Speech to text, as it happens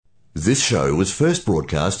This show was first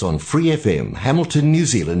broadcast on Free FM, Hamilton, New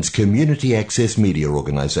Zealand's community access media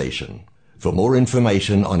organisation. For more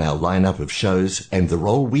information on our lineup of shows and the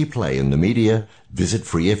role we play in the media, visit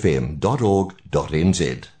freefm.org.nz.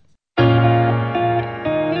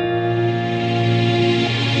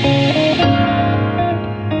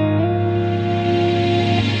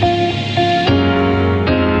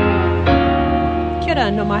 Kia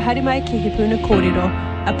ora, no mai haere mai ki He Puna Kōrero,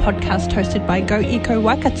 a podcast hosted by Go Eco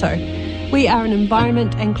Waikato. We are an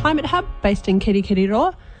environment and climate hub based in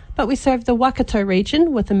Kirikiriroa, but we serve the Waikato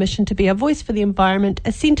region with a mission to be a voice for the environment,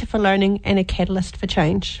 a centre for learning and a catalyst for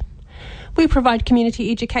change. We provide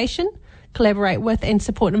community education, collaborate with and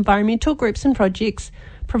support environmental groups and projects,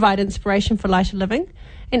 provide inspiration for lighter living,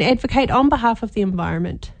 and advocate on behalf of the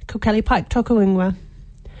environment. Ko Kelly Pike tōku ingoa.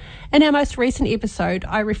 In our most recent episode,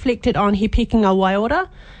 I reflected on He Pikinga Waiora,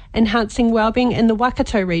 Enhancing Wellbeing in the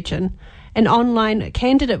Waikato Region, an online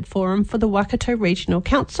candidate forum for the Waikato Regional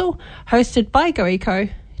Council, hosted by Go Eco,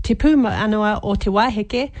 Te Pū Anua o Te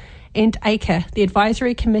Waiheke, and ACRE, the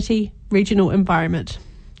Advisory Committee Regional Environment.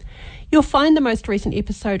 You'll find the most recent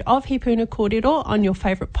episode of He Puna Kōrero on your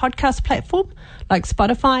favourite podcast platform like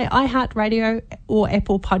Spotify, iHeartRadio or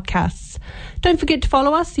Apple Podcasts. Don't forget to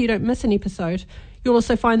follow us so you don't miss an episode. You'll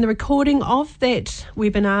also find the recording of that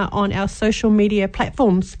webinar on our social media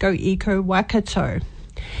platforms, Go Eco Waikato.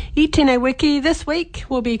 I tēnei wiki, this week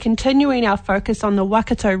we'll be continuing our focus on the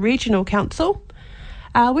Waikato Regional Council.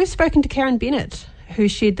 We've spoken to Karen Bennett, who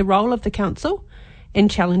shared the role of the council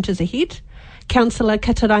and challenges ahead. Councillor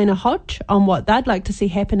Kataraina Hodge on what they'd like to see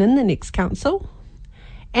happen in the next council.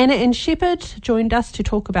 Anna and Shepherd joined us to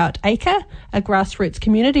talk about ACRE, a grassroots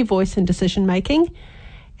community voice in decision making.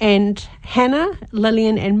 And Hannah,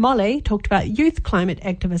 Lillian and Molly talked about youth climate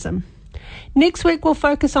activism. Next week we'll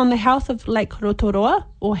focus on the health of Lake Rotoroa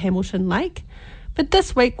or Hamilton Lake. But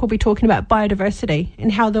this week we'll be talking about biodiversity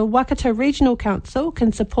and how the Waikato Regional Council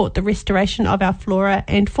can support the restoration of our flora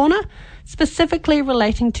and fauna, specifically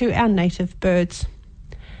relating to our native birds.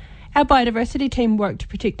 Our biodiversity team work to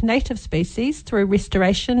protect native species through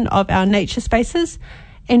restoration of our nature spaces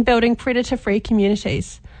and building predator-free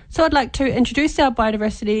communities. So I'd like to introduce our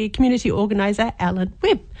biodiversity community organiser, Ellen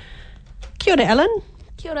Webb. Kia ora, Ellen.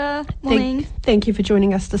 Kia ora. Morning. Thank you for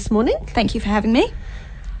joining us this morning. Thank you for having me.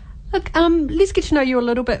 Look, let's get to know you a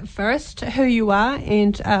little bit first, who you are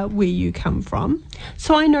and where you come from.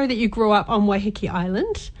 So I know that you grew up on Waiheke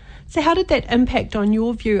Island. So how did that impact on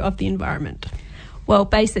your view of the environment? Well,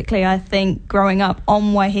 basically, I think growing up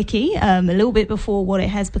on Waiheke, a little bit before what it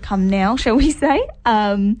has become now, shall we say,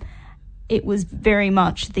 it was very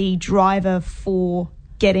much the driver for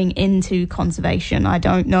getting into conservation. I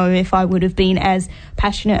don't know if I would have been as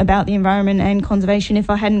passionate about the environment and conservation if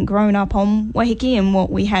I hadn't grown up on Waiheke and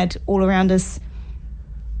what we had all around us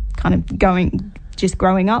kind of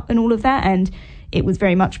growing up and all of that. And it was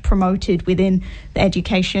very much promoted within the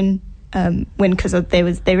education because there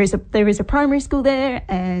is a primary school there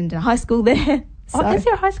and a high school there. So, is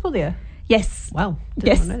there a high school there? Yes. Wow.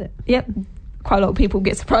 Didn't know that. Yep. Quite a lot of people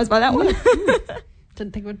get surprised by that one.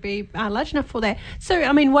 Didn't think it would be large enough for that. So,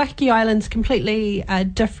 I mean, Waiheke Island's completely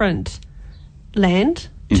different land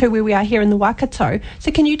to where we are here in the Waikato.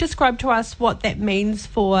 So can you describe to us what that means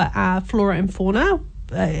for flora and fauna?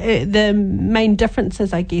 The main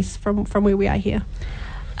differences, I guess, from where we are here?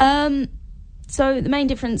 So the main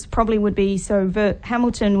difference probably would be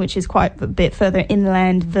Hamilton, which is quite a bit further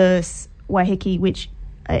inland, versus Waiheke, which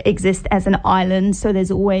exists as an island. So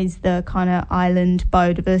there's always the kind of island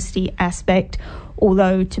biodiversity aspect,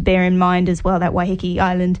 although to bear in mind as well that Waiheke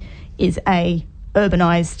Island is a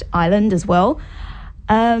urbanised island as well.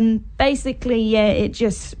 Basically, it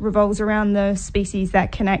just revolves around the species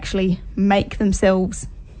that can actually make themselves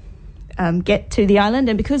get to the island.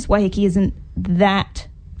 And because Waiheke isn't that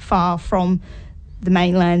far from the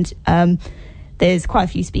mainland, there's quite a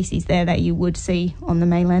few species there that you would see on the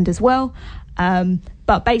mainland as well.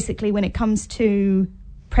 But basically, when it comes to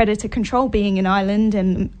predator control, being an island,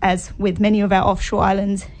 and as with many of our offshore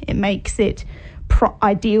islands, it makes it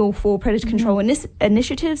ideal for predator control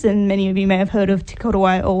initiatives, and many of you may have heard of Te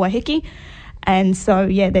Korowai o Waiheke. And so,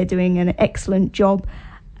 they're doing an excellent job.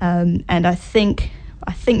 And I think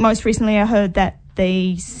most recently I heard that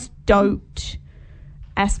the Stoat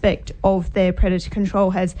aspect of their predator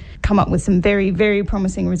control has come up with some very, very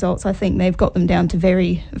promising results. I think they've got them down to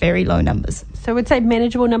very, very low numbers. So we'd say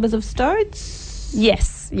manageable numbers of stoats?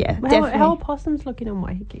 Yes, definitely. How are possums looking on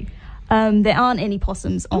Waiheke? There aren't any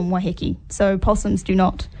possums on Waiheke. So possums they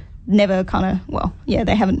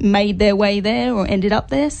haven't made their way there or ended up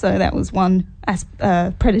there. So that was one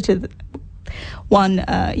predator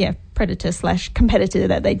predator/competitor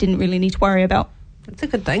that they didn't really need to worry about. That's a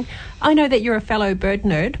good thing. I know that you're a fellow bird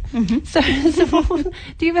nerd. So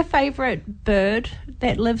do you have a favourite bird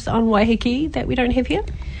that lives on Waiheke that we don't have here?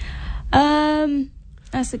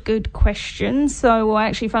 That's a good question. So, well,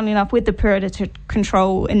 actually, funnily enough, with the predator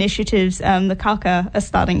control initiatives, the kaka are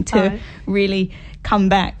starting to really come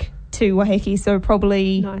back to Waiheke. So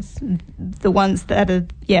probably the ones that are,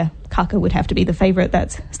 kaka would have to be the favourite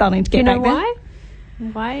that's starting to get back there. Do you know why?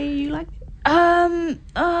 Why you like it?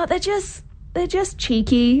 They're just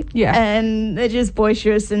cheeky, and they're just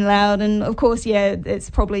boisterous and loud. And of course, it's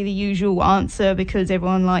probably the usual answer because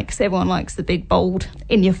everyone likes the big, bold,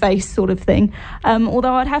 in your face sort of thing.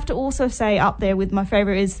 Although I'd have to also say up there with my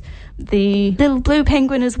favourite is the little blue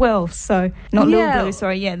penguin as well. So not little blue,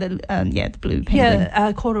 sorry, the blue penguin.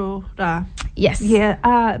 Korora. Yes.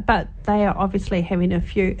 Yeah, but they are obviously having a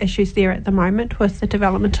few issues there at the moment with the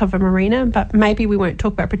development of a marina. But maybe we won't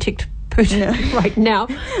talk about protect right now.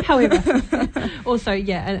 However, also,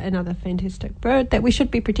 another fantastic bird that we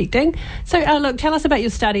should be protecting. So, look, tell us about your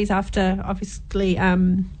studies after, obviously, a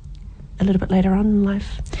little bit later on in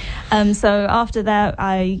life. So after that,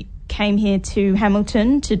 I came here to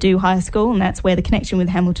Hamilton to do high school, and that's where the connection with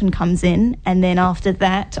Hamilton comes in. And then after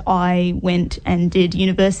that, I went and did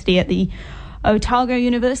university at the Otago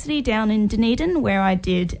University down in Dunedin, where I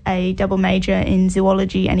did a double major in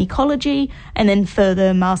zoology and ecology, and then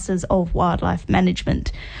further Masters of Wildlife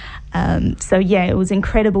Management. It was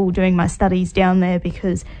incredible doing my studies down there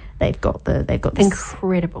because they've got this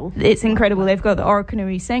incredible. It's incredible. They've got the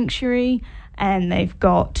Orokonui Sanctuary, and they've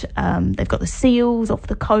got the seals off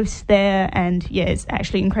the coast there, and it's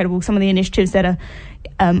actually incredible. Some of the initiatives that are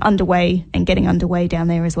underway and getting underway down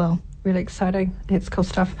there as well. Really exciting. It's cool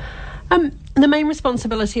stuff. The main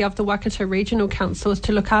responsibility of the Waikato Regional Council is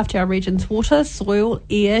to look after our region's water, soil,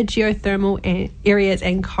 air, geothermal areas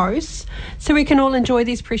and coasts, so we can all enjoy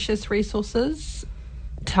these precious resources,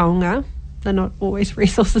 taonga, they're not always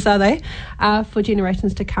resources, are they, for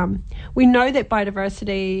generations to come. We know that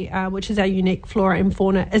biodiversity, which is our unique flora and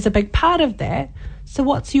fauna, is a big part of that. So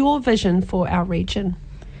what's your vision for our region?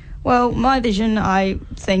 Well, my vision, I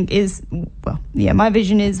think, is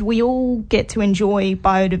we all get to enjoy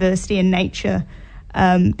biodiversity and nature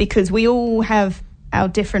because we all have our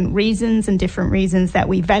different reasons that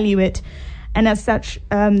we value it. And as such,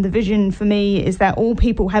 the vision for me is that all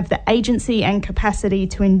people have the agency and capacity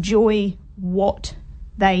to enjoy what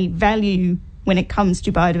they value when it comes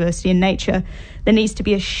to biodiversity and nature. There needs to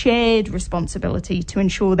be a shared responsibility to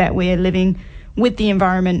ensure that we're living with the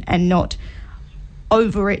environment and not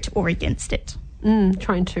over it or against it.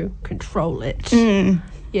 Trying to control it.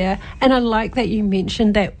 Yeah, and I like that you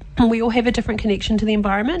mentioned that we all have a different connection to the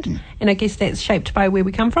environment, and I guess that's shaped by where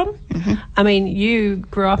we come from. I mean, you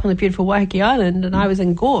grew up on the beautiful Waiheke Island, and I was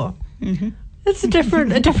in Gore. It's a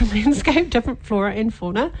different landscape, different flora and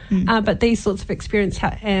fauna, but these sorts of experience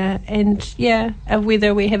whether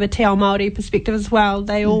we have a Te Ao Māori perspective as well,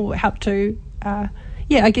 they all help to,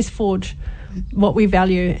 forge what we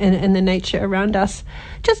value in the nature around us.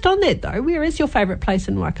 Just on that though, where is your favourite place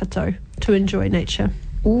in Waikato to enjoy nature?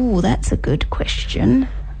 Oh, that's a good question.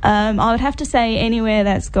 I would have to say anywhere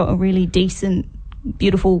that's got a really decent,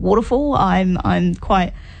 beautiful waterfall. I'm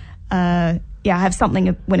quite, I have something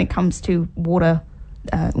when it comes to water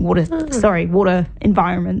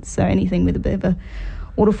environments. So anything with a bit of a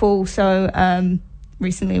waterfall. So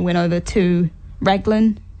recently I went over to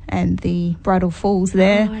Raglan and the Bridal Falls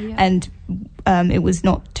there, and it was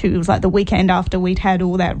like the weekend after we'd had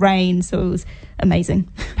all that rain, so it was amazing.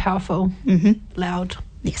 Powerful. Loud.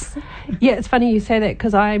 Yes. Yeah, it's funny you say that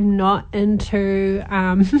because I'm not into,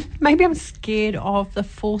 maybe I'm scared of the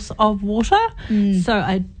force of water, so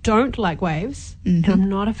I don't like waves, and I'm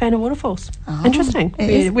not a fan of waterfalls. Interesting.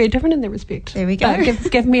 We're different in that respect. There we go.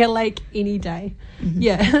 Give me a lake any day.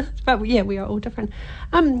 Yeah, but we are all different.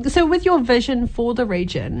 So with your vision for the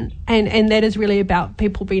region, and that is really about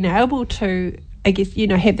people being able to, I guess,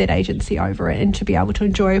 have that agency over it and to be able to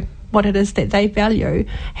enjoy what it is that they value,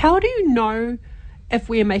 how do you know if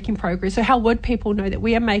we are making progress? So how would people know that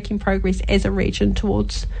we are making progress as a region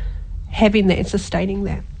towards having that and sustaining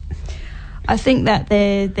that? I think that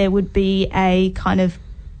there would be a kind of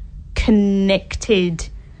connected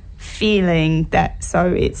feeling that,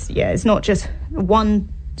 so it's not just one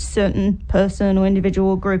certain person or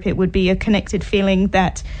individual or group. It would be a connected feeling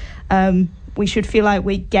that we should feel like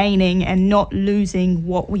we're gaining and not losing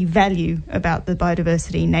what we value about the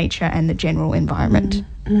biodiversity, nature, and the general environment.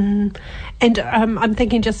 And I'm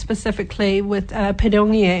thinking just specifically with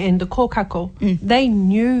Pirongia and the kōkako. They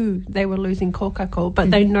knew they were losing kōkako,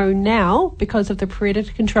 but they know now, because of the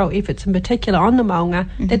predator control efforts in particular on the maunga,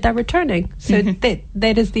 that they're returning. So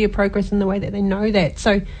that is their progress in the way that they know that.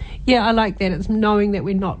 So, yeah, I like that. It's knowing that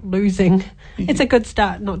we're not losing. It's a good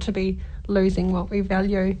start not to be losing what we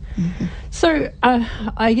value. So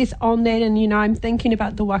I guess on that, and I'm thinking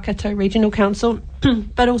about the Waikato Regional Council,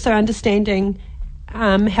 but also understanding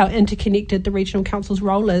how interconnected the regional council's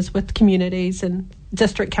role is with communities and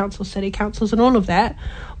district councils, city councils, and all of that.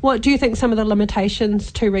 What do you think some of the limitations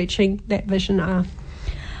to reaching that vision are?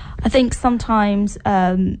 I think sometimes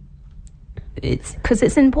it's because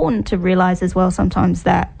it's important to realise as well sometimes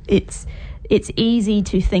that it's easy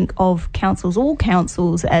to think of all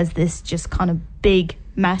councils as this just kind of big,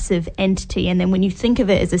 massive entity, and then when you think of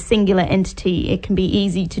it as a singular entity, it can be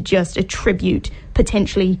easy to just attribute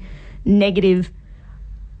potentially negative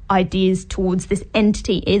ideas towards this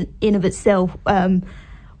entity in of itself,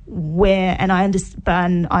 where, and I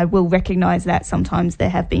understand, I will recognise that sometimes there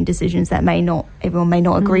have been decisions that everyone may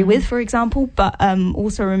not agree with, for example, but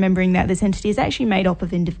also remembering that this entity is actually made up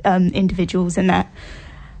of individuals, and that,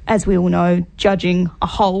 as we all know, judging a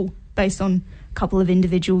whole based on a couple of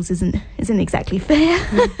individuals isn't exactly fair.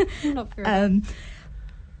 Not fair.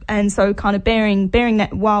 And so kind of bearing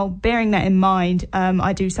that in mind,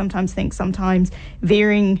 I do sometimes think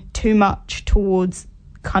veering too much towards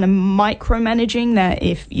kind of micromanaging, that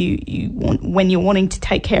if you want, when you're wanting to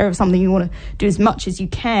take care of something, you want to do as much as you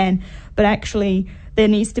can, but actually there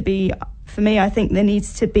needs to be, for me, I think there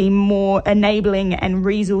needs to be more enabling and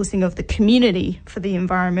resourcing of the community for the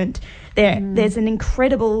environment. There's an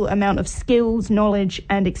incredible amount of skills, knowledge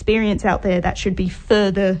and experience out there that should be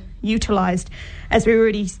further utilised, as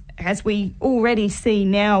we already see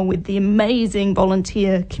now with the amazing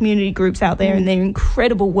volunteer community groups out there and their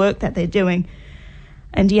incredible work that they're doing.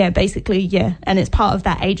 And and it's part of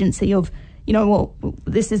that agency of,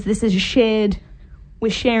 this is a shared,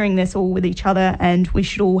 we're sharing this all with each other, and we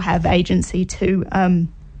should all have agency to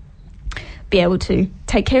be able to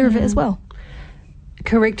take care of it as well.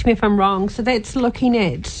 Correct me if I'm wrong. So that's looking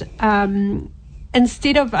at,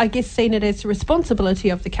 instead of, I guess, seeing it as a responsibility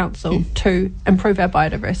of the council to improve our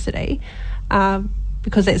biodiversity,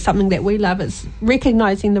 because that's something that we love, it's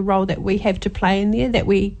recognising the role that we have to play in there, that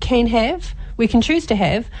we can choose to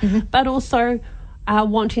have, but also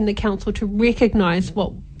wanting the council to recognise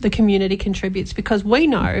what the community contributes, because we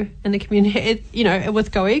know in the community,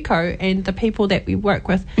 with Go Eco and the people that we work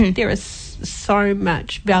with, there is so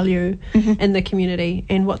much value in the community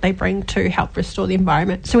and what they bring to help restore the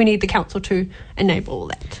environment. So we need the council to enable all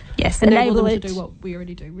that. Yes, enable them to do what we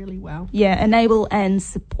already do really well. Yeah, enable and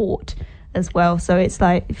support as well. So it's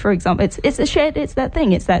like, for example, it's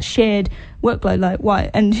that shared workload. Like, why?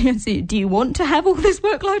 And do you want to have all this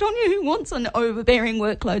workload on you? Who wants an overbearing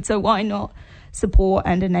workload? So why not support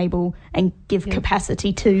and enable and give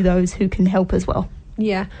capacity to those who can help as well?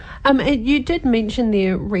 Yeah. You did mention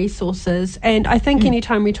their resources, and I think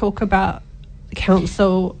anytime we talk about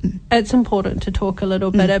council, it's important to talk a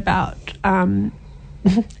little bit about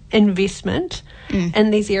investment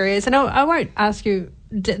in these areas. And I won't ask you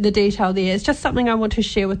the detail there. It's just something I want to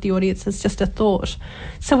share with the audience. It's just a thought.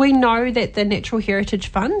 So we know that the Natural Heritage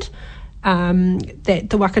Fund that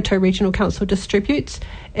the Waikato Regional Council distributes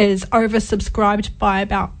is oversubscribed by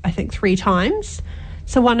about, I think, 3 times.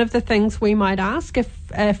 So one of the things we might ask, if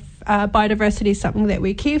biodiversity is something that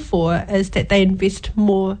we care for, is that they invest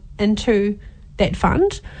more into that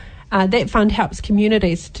fund. That fund helps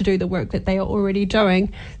communities to do the work that they are already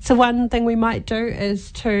doing. So one thing we might do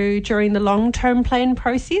is to, during the long-term plan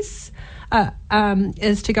process,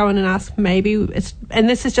 is to go in and ask, and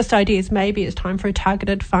this is just ideas, maybe it's time for a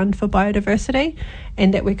targeted fund for biodiversity,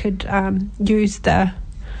 and that we could use the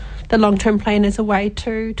long-term plan as a way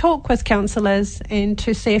to talk with councillors and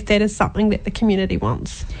to see if that is something that the community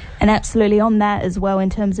wants. And absolutely on that as well, in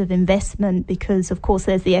terms of investment, because of course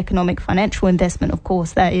there's the economic financial investment, of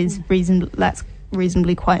course that is that's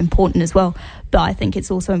reasonably quite important as well. But I think it's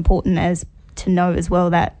also important to know as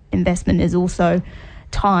well that investment is also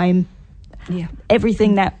time. Yeah.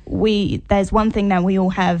 Everything there's one thing that we all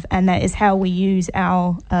have, and that is how we use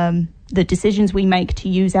our the decisions we make to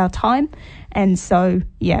use our time. And so,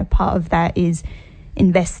 part of that is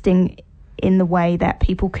investing in the way that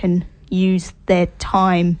people can use their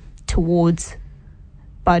time towards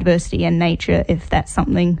biodiversity and nature, if that's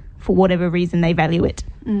something, for whatever reason, they value it.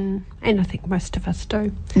 And I think most of us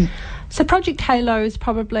do. So Project Halo is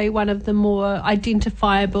probably one of the more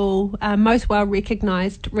identifiable, most well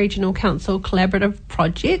recognised regional council collaborative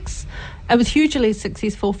projects. It was hugely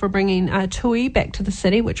successful for bringing Tui back to the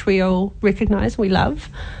city, which we all recognise, we love.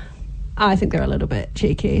 I think they're a little bit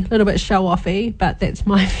cheeky, a little bit show-offy, but that's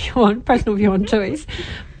my personal view on Tuis.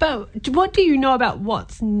 But what do you know about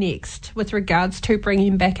what's next with regards to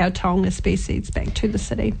bringing back our taonga species back to the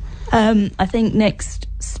city? I think next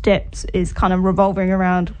steps is kind of revolving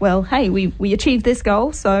around, well, hey, we achieved this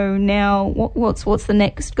goal, so now what's the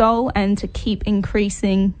next goal? And to keep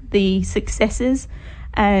increasing the successes.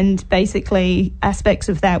 And basically aspects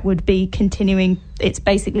of that would be continuing. It's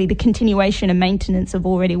basically the continuation and maintenance of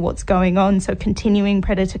already what's going on. So continuing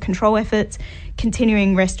predator control efforts,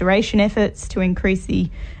 continuing restoration efforts to increase the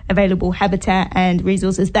available habitat and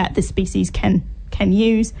resources that the species can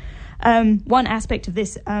use. One aspect of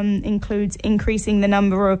this includes increasing the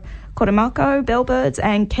number of koromako, bellbirds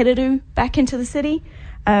and keriru back into the city.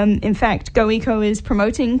 In fact, GoEco is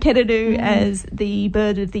promoting keriru as the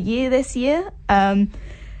bird of the year this year.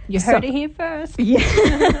 You heard it here first.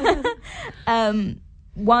 Yeah.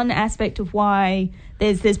 One aspect of why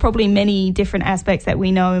there's probably many different aspects that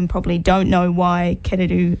we know and probably don't know why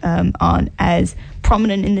keriru aren't as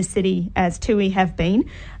prominent in the city as tui have been.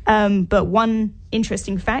 But one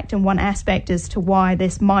interesting fact and one aspect as to why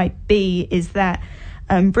this might be is that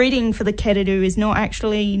breeding for the keriru is not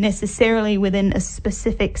actually necessarily within a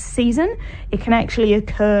specific season. It can actually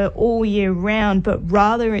occur all year round, but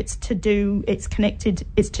rather it's to do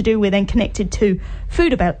with and connected to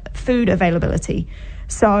food availability.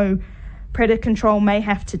 So predator control may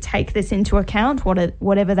have to take this into account,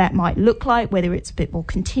 whatever that might look like, whether it's a bit more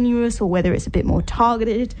continuous or whether it's a bit more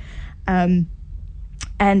targeted, and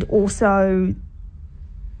also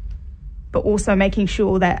making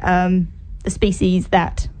sure that the species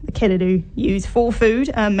that the keriru use for food,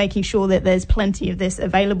 making sure that there's plenty of this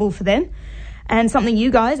available for them. And something you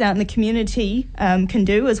guys out in the community can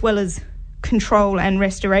do, as well as control and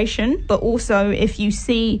restoration, but also if you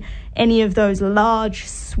see any of those large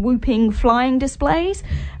swooping flying displays,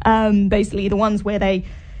 basically the ones where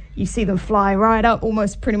you see them fly right up,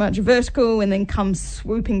 almost pretty much vertical, and then come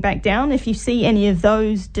swooping back down. If you see any of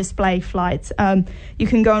those display flights, you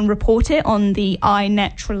can go and report it on the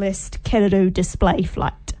iNaturalist Keriru display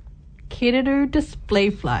flight. Keriru display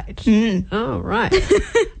flight. Oh, right.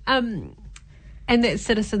 And that's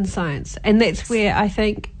citizen science. And that's where I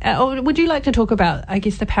think... would you like to talk about, I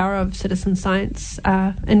guess, the power of citizen science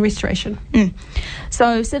in restoration?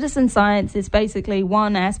 So citizen science is basically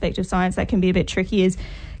one aspect of science that can be a bit tricky, is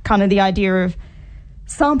kind of the idea of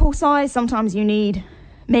sample size. Sometimes you need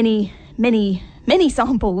many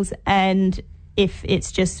samples, and if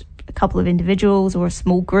it's just a couple of individuals or a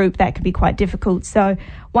small group, that can be quite difficult. So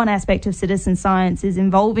one aspect of citizen science is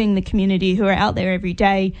involving the community who are out there every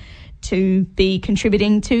day to be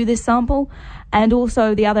contributing to this sample. And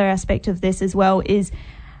also the other aspect of this as well is,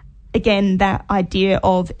 again, that idea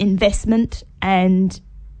of investment, and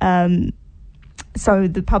so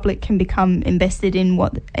the public can become invested in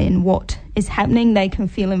what is happening. They can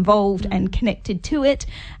feel involved and connected to it,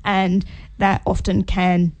 and that often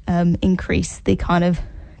can increase the kind of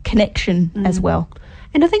connection as well.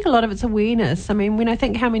 And I think a lot of it's awareness. I mean, when I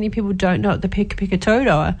think how many people don't know what the Peka Peka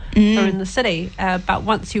Tauroa are in the city, but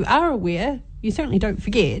once you are aware, you certainly don't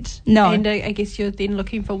forget. No. And I guess you're then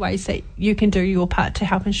looking for ways that you can do your part to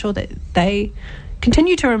help ensure that they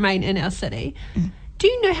continue to remain in our city. Do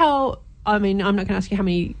you know how... I mean, I'm not going to ask you how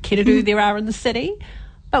many keriru there are in the city,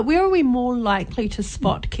 but where are we more likely to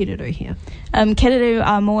spot keriru here? Keriru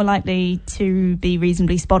are more likely to be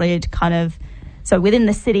reasonably spotted so within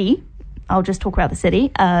the city. I'll just talk about the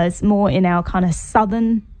city. It's more in our kind of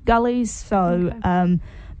southern gullies, so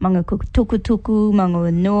Mangakutukutuku,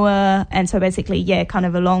 Mangawanua, and so basically, kind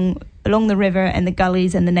of along the river and the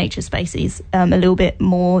gullies and the nature spaces, a little bit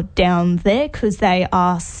more down there, because they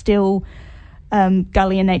are still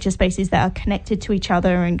gully and nature spaces that are connected to each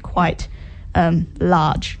other and quite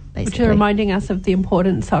large, basically. Which are reminding us of the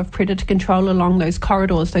importance of predator control along those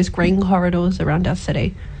corridors, those green corridors around our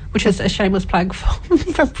city, which is a shameless plug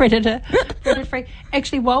for predator free.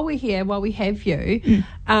 Actually, while we have you,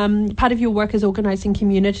 part of your work is organising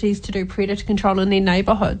communities to do predator control in their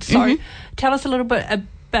neighbourhoods. So tell us a little bit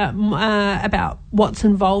about what's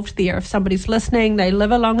involved there. If somebody's listening, they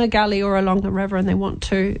live along a gully or along the river and they want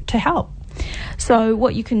to help. So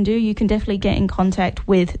what you can do, you can definitely get in contact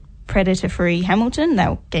with Predator Free Hamilton.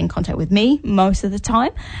 They'll get in contact with me most of the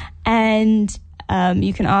time. And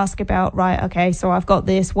You can ask about, right, okay, so I've got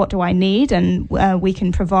this, what do I need? And we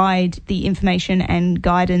can provide the information and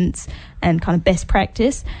guidance and kind of best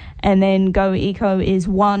practice. And then Go Eco is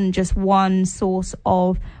just one source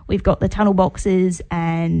of, we've got the tunnel boxes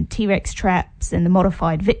and T-Rex traps and the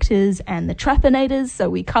modified Victors and the Trapinators. So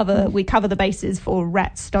we cover the bases for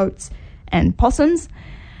rats, stoats and possums.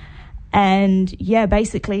 And yeah,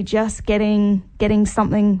 basically just getting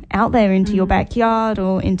something out there into your backyard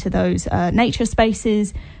or into those nature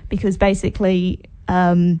spaces, because basically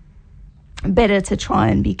better to try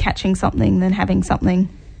and be catching something than having something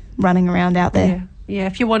running around out there. Yeah,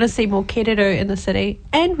 if you want to see more kērero in the city,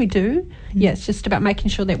 and we do, it's just about making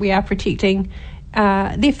sure that we are protecting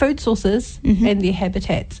their food sources and their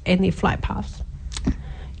habitats and their flight paths.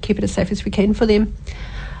 Keep it as safe as we can for them.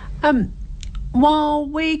 While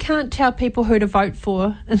we can't tell people who to vote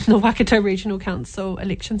for in the Waikato Regional Council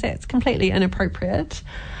elections, that's completely inappropriate.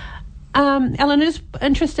 Ellen is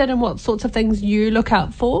interested in what sorts of things you look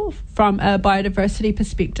out for from a biodiversity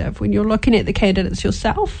perspective when you're looking at the candidates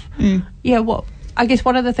yourself.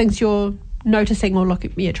 What are the things you're noticing or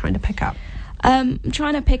trying to pick up?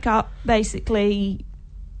 Trying to pick up basically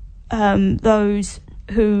those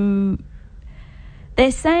who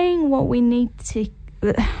they're saying what we need to.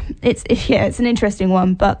 It's an interesting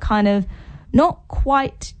one, but kind of not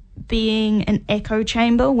quite being an echo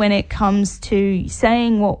chamber when it comes to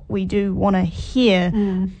saying what we do want to hear,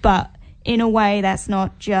 but in a way that's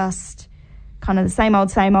not just kind of the same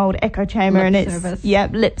old echo chamber,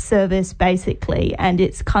 lip service basically, and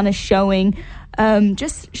it's kind of showing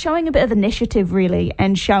showing a bit of initiative really,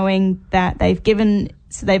 and showing that they've given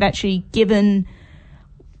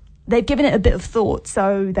it a bit of thought.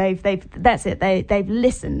 So they've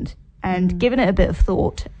listened and given it a bit of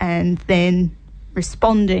thought, and then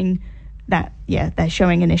responding that they're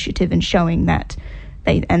showing initiative and showing that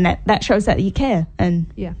that shows that you care. And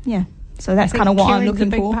so that's kind of what I'm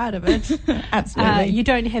looking for. Caring's a big part of it. Absolutely. You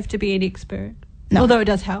don't have to be an expert, although it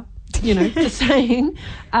does help. Just saying,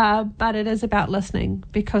 but it is about listening,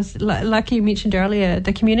 because like you mentioned earlier,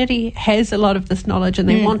 the community has a lot of this knowledge and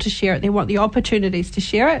they want to share it. They want the opportunities to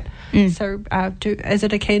share it. So is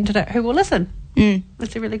it a candidate who will listen?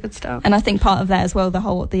 That's a really good start. And I think part of that as well,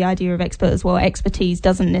 the idea of expert as well, expertise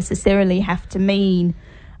doesn't necessarily have to mean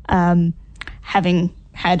having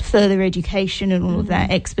had further education and all of that.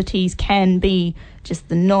 Expertise can be just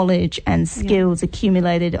the knowledge and skills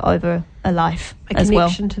accumulated over a life as well. A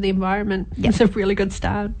connection to the environment. It's a really good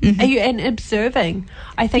start. And observing,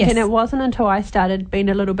 I think, and it wasn't until I started being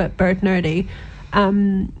a little bit bird nerdy,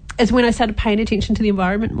 is when I started paying attention to the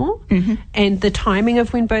environment more and the timing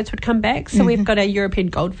of when birds would come back. So we've got our European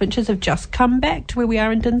goldfinches have just come back to where we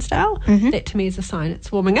are in Dinsdale. That to me is a sign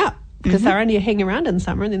it's warming up, because they're only hanging around in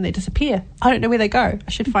summer and then they disappear. I don't know where they go.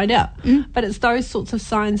 I should find out. But it's those sorts of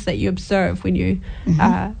signs that you observe when you,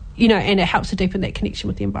 and it helps to deepen that connection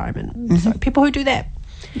with the environment. So people who do that,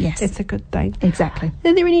 that's a good thing. Exactly.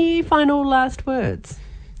 Are there any final last words?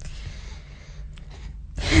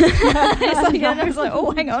 I was like,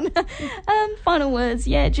 oh, hang on. Final words.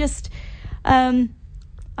 I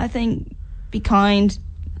think be kind,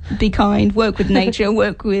 work with nature,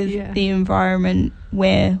 work with the environment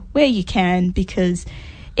where you can, because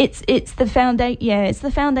it's the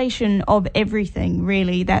foundation of everything,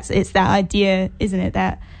 really. It's that idea, isn't it,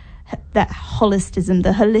 that holistism,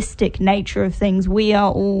 the holistic nature of things. We're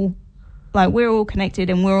all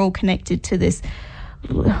connected, and we're all connected to this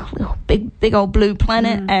little big old blue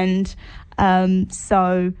planet. And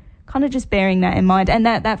so kind of just bearing that in mind, and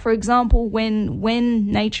that for example, when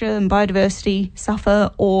nature and biodiversity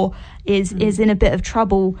suffer or is in a bit of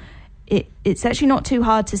trouble, it's actually not too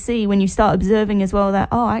hard to see when you start observing as well that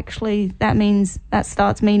actually that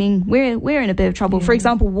starts meaning we're in a bit of trouble. For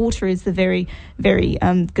example, water is the very very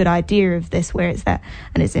good idea of this, where it's that,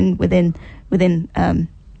 and it's within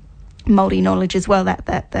Māori knowledge as well,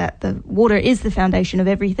 that the water is the foundation of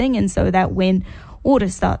everything, and so that when water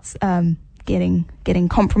starts getting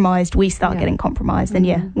compromised, we start getting compromised,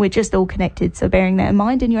 and we're just all connected. So bearing that in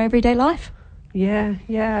mind in your everyday life.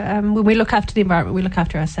 When we look after the environment, we look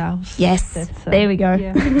after ourselves. Yes, there we go.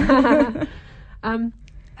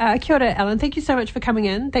 Kia ora, Ellen. Thank you so much for coming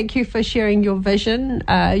in. Thank you for sharing your vision,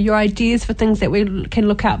 your ideas for things that we can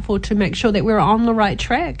look out for to make sure that we're on the right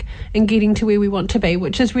track and getting to where we want to be,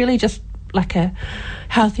 which is really just like a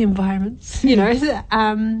healthy environment.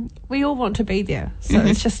 We all want to be there. So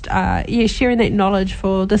it's just, sharing that knowledge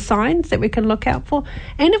for the signs that we can look out for.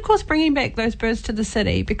 And, of course, bringing back those birds to the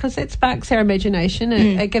city, because that sparks our imagination.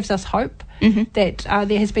 It gives us hope that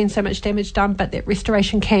there has been so much damage done, but that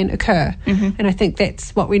restoration can occur. And I think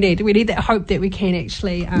that's what we need. We need that hope that we can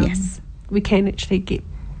actually we can actually get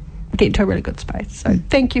to a really good space. So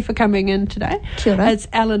thank you for coming in today. Kia ora. It's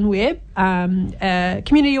Ellen Webb, a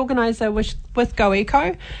community organiser with Go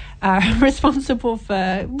Eco, responsible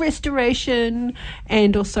for restoration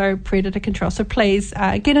and also predator control. So please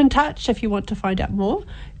get in touch if you want to find out more.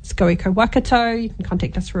 It's Go Eco Waikato. You can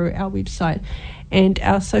contact us through our website and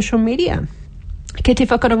our social media. Ke te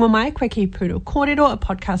whakarongo mai, koe ki Pūro Kōrero, a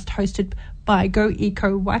podcast hosted by Go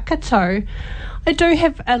Eco Waikato. I do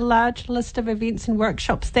have a large list of events and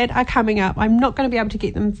workshops that are coming up. I'm not going to be able to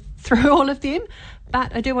get them through all of them,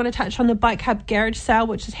 but I do want to touch on the Bike Hub Garage Sale,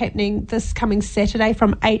 which is happening this coming Saturday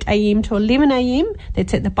from 8 a.m. to 11 a.m.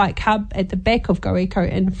 That's at the Bike Hub at the back of Go Eco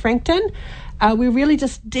in Frankton. We're really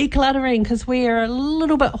just decluttering because we are a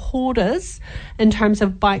little bit hoarders in terms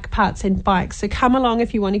of bike parts and bikes. So come along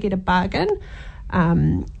if you want to get a bargain.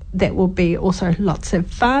 That will be also lots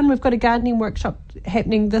of fun. We've got a gardening workshop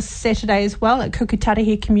happening this Saturday as well at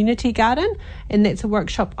Kukutarahi Community Garden, and that's a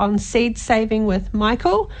workshop on seed saving with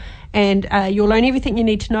Michael. And you'll learn everything you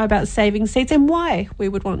need to know about saving seeds and why we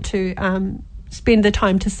would want to spend the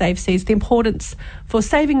time to save seeds, the importance for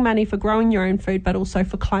saving money for growing your own food, but also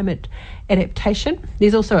for climate adaptation.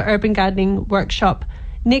 There's also an urban gardening workshop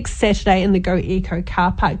next Saturday in the Go Eco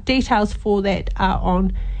car park. Details for that are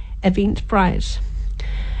on Eventbrite.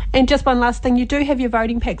 And just one last thing, you do have your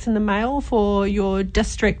voting packs in the mail for your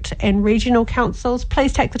district and regional councils.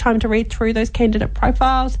 Please take the time to read through those candidate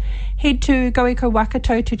profiles. Head to Go Eco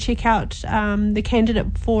Waikato to check out the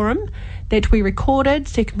candidate forum that we recorded,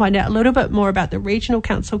 so you can find out a little bit more about the regional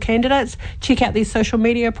council candidates. Check out these social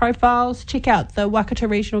media profiles. Check out the Waikato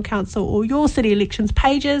Regional Council or your city elections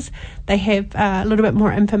pages. They have a little bit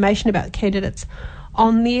more information about the candidates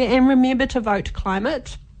on there. And remember to vote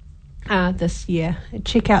climate this year.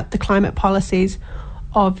 Check out the climate policies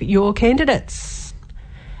of your candidates.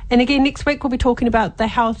 And again, next week we'll be talking about the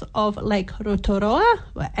health of Lake Rotorua.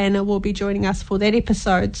 Anna will be joining us for that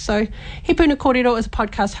episode. So He Puna Kōrero is a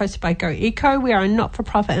podcast hosted by Go Eco. We are a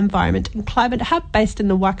not-for-profit environment and climate hub based in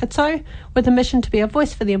the Waikato with a mission to be a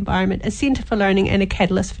voice for the environment, a centre for learning and a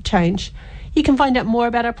catalyst for change. You can find out more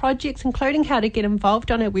about our projects, including how to get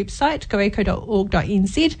involved, on our website,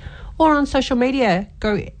 goeco.org.nz, or on social media,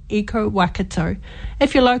 Go Eco Waikato.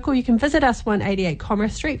 If you're local, you can visit us 188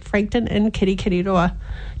 Commerce Street, Frankton in Kirikiriroa.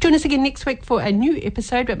 Join us again next week for a new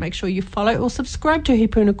episode, but make sure you follow or subscribe to He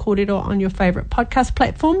Puna Kōrero on your favourite podcast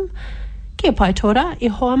platform. Kia pai tōra, e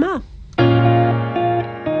hoa mā.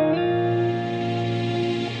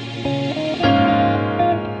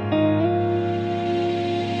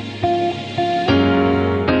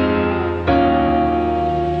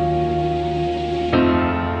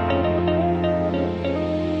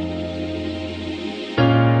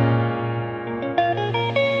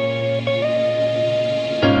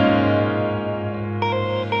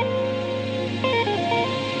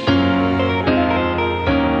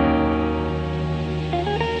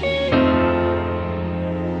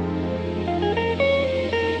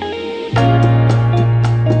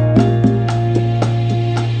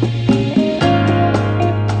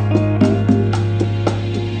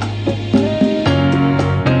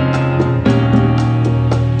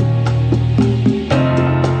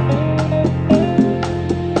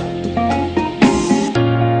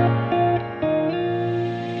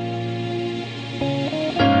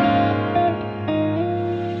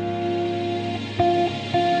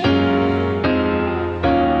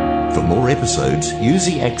 Episodes, use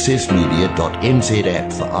the accessmedia.nz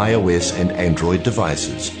app for iOS and Android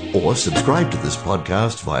devices, or subscribe to this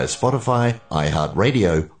podcast via Spotify,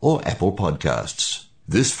 iHeartRadio, or Apple Podcasts.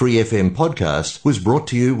 This Free FM podcast was brought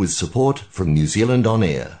to you with support from New Zealand On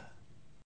Air.